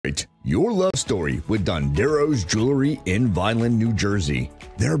your love story with Dondero's Jewelry in Vineland, New Jersey.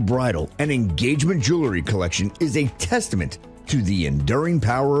 Their bridal and engagement jewelry collection is a testament to the enduring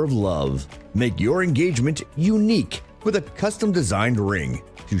power of love. Make your engagement unique with a custom designed ring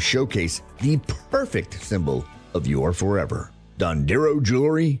to showcase the perfect symbol of your forever.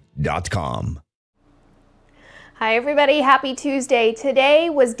 DonderoJewelry.com. Hi everybody, happy Tuesday. Today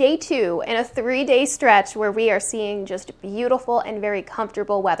was day 2 in a 3-day stretch where we are seeing just beautiful and very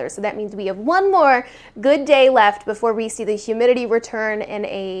comfortable weather. So that means we have one more good day left before we see the humidity return in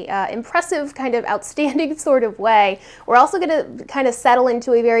a impressive, kind of outstanding sort of way. We're also going to kind of settle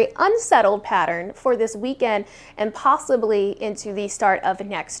into a very unsettled pattern for this weekend and possibly into the start of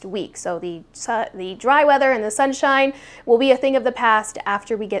next week. So the dry weather and the sunshine will be a thing of the past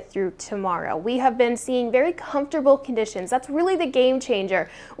after we get through tomorrow. We have been seeing very comfortable conditions. That's really the game changer.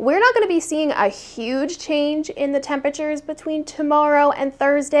 We're not going to be seeing a huge change in the temperatures between tomorrow and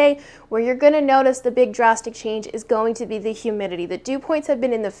Thursday. Where you're going to notice the big drastic change is going to be the humidity. The dew points have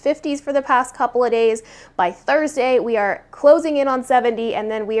been in the 50s for the past couple of days. By Thursday, we are closing in on 70,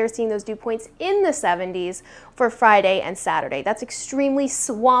 and then we are seeing those dew points in the 70s for Friday and Saturday. That's extremely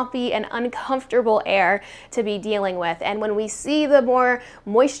swampy and uncomfortable air to be dealing with. And when we see the more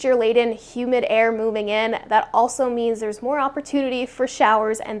moisture-laden, humid air moving in, that also means there's more opportunity for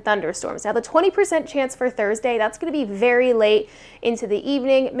showers and thunderstorms. Now, the 20% chance for Thursday, that's going to be very late into the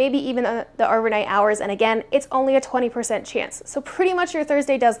evening, maybe even the overnight hours. And again, it's only a 20% chance. So pretty much your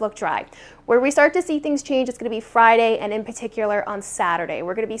Thursday does look dry. Where we start to see things change, it's going to be Friday and in particular on Saturday.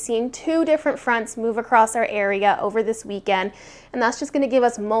 We're going to be seeing 2 different fronts move across our area over this weekend, and that's just going to give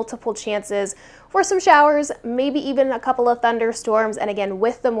us multiple chances for some showers, maybe even a couple of thunderstorms. And again,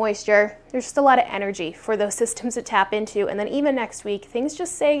 with the moisture, there's just a lot of energy for those systems to tap into. And then even next week, things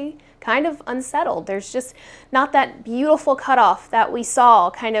just stay kind of unsettled. There's just not that beautiful cutoff that we saw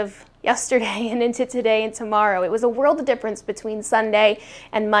kind of yesterday and into today and tomorrow. It was a world of difference between Sunday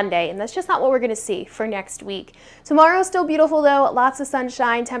and Monday, and that's just not what we're going to see for next week. Tomorrow's still beautiful though, lots of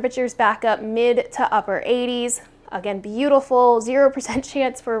sunshine, temperatures back up mid to upper 80s. Again, beautiful, 0%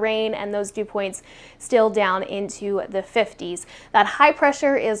 chance for rain, and those dew points still down into the 50s. That high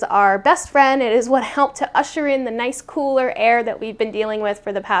pressure is our best friend. It is what helped to usher in the nice cooler air that we've been dealing with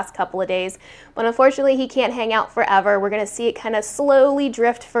for the past couple of days. But unfortunately, he can't hang out forever. We're going to see it kind of slowly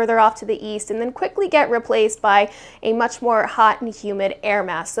drift further off to the east and then quickly get replaced by a much more hot and humid air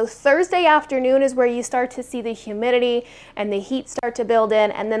mass. So Thursday afternoon is where you start to see the humidity and the heat start to build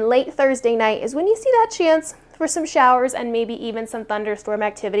in, and then late Thursday night is when you see that chance for some showers and maybe even some thunderstorm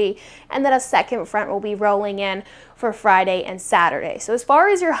activity, and then a second front will be rolling in for Friday and Saturday. So as far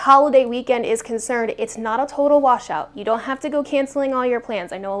as your holiday weekend is concerned, it's not a total washout. You don't have to go canceling all your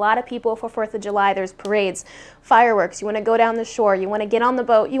plans. I know a lot of people for 4th of July, there's parades, fireworks, you want to go down the shore, you want to get on the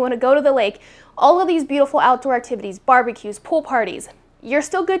boat, you want to go to the lake, all of these beautiful outdoor activities, barbecues, pool parties. You're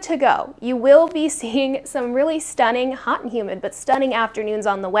still good to go. You will be seeing some really stunning, hot and humid, but stunning afternoons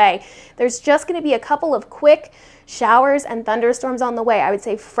on the way. There's just going to be a couple of quick showers and thunderstorms on the way. I would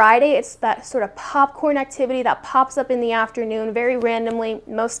say Friday, it's that sort of popcorn activity that pops up in the afternoon very randomly.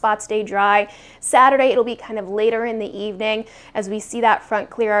 Most spots stay dry. Saturday, it'll be kind of later in the evening as we see that front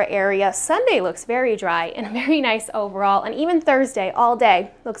clear our area. Sunday looks very dry and very nice overall. And even Thursday, all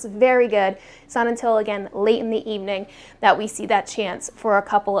day, looks very good. It's not until, again, late in the evening that we see that chance for a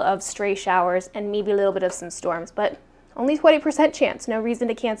couple of stray showers and maybe a little bit of some storms. But only 20% chance, no reason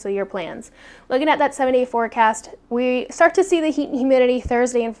to cancel your plans. Looking at that 7-day forecast, we start to see the heat and humidity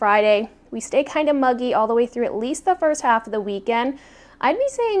Thursday and Friday. We stay kind of muggy all the way through at least the first half of the weekend. I'd be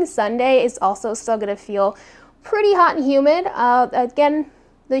saying Sunday is also still going to feel pretty hot and humid. Again,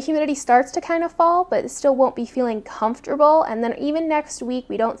 the humidity starts to kind of fall, but it still won't be feeling comfortable. And then even next week,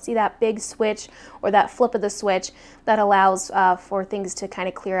 we don't see that big switch or that flip of the switch that allows for things to kind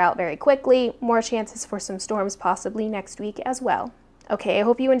of clear out very quickly. More chances for some storms possibly next week as well. Okay, I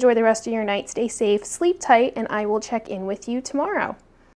hope you enjoy the rest of your night. Stay safe, sleep tight, and I will check in with you tomorrow.